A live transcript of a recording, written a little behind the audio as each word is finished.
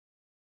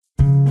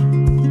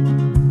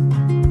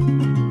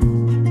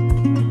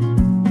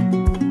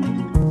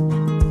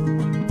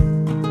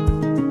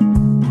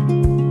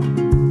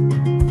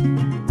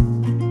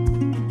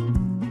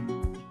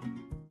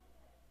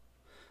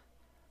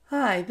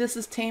Hi, this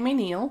is Tammy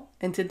Neal,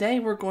 and today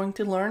we're going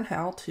to learn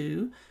how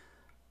to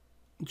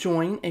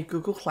join a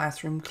Google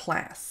Classroom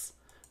class.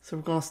 So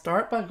we're going to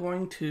start by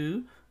going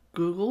to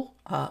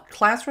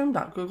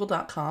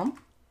classroom.google.com,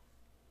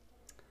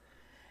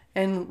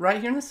 and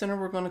right here in the center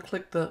we're going to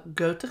click the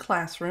Go to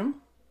Classroom,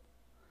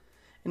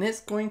 and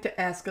it's going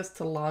to ask us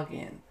to log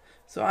in.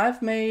 So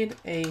I've made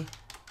a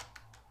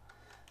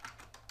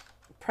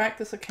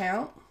practice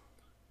account.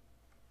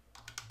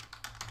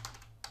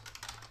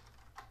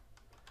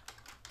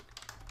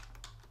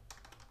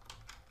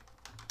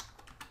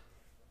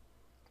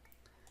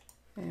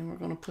 And we're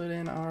going to put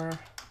in our,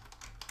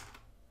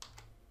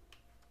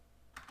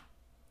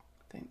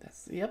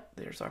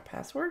 there's our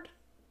password.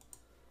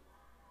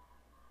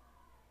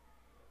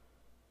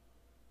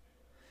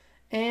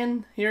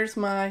 And here's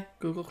my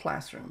Google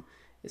Classroom.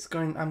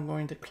 I'm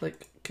going to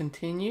click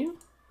continue.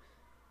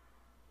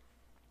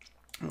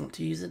 I want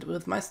to use it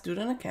with my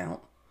student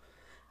account.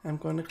 I'm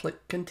going to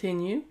click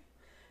continue.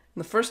 And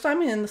the first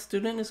time in, the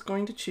student is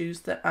going to choose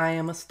that I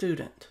am a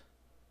student.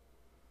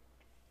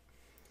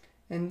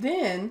 And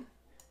then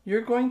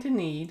you're going to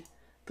need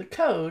the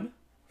code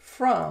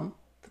from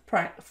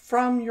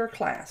your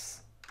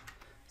class.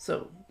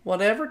 So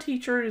whatever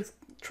teacher is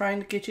trying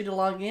to get you to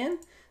log in,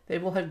 they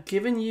will have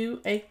given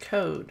you a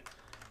code.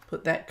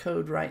 Put that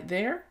code right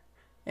there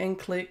and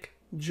click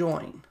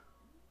join.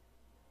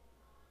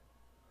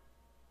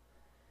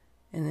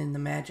 And then the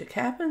magic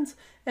happens,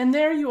 and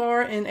there you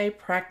are in a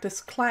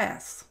practice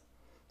class.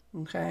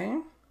 Okay?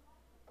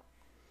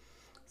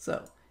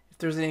 So if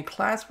there's any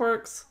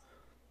classworks,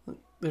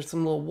 there's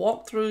some little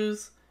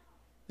walkthroughs.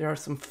 There are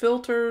some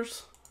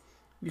filters.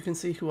 You can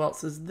see who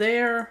else is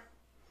there.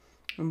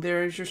 And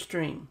there is your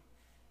stream.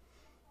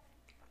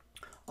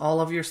 All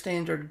of your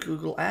standard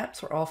Google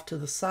apps are off to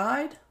the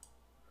side.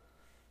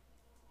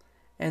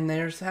 And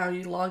there's how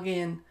you log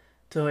in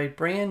to a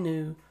brand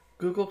new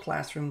Google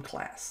Classroom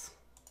class.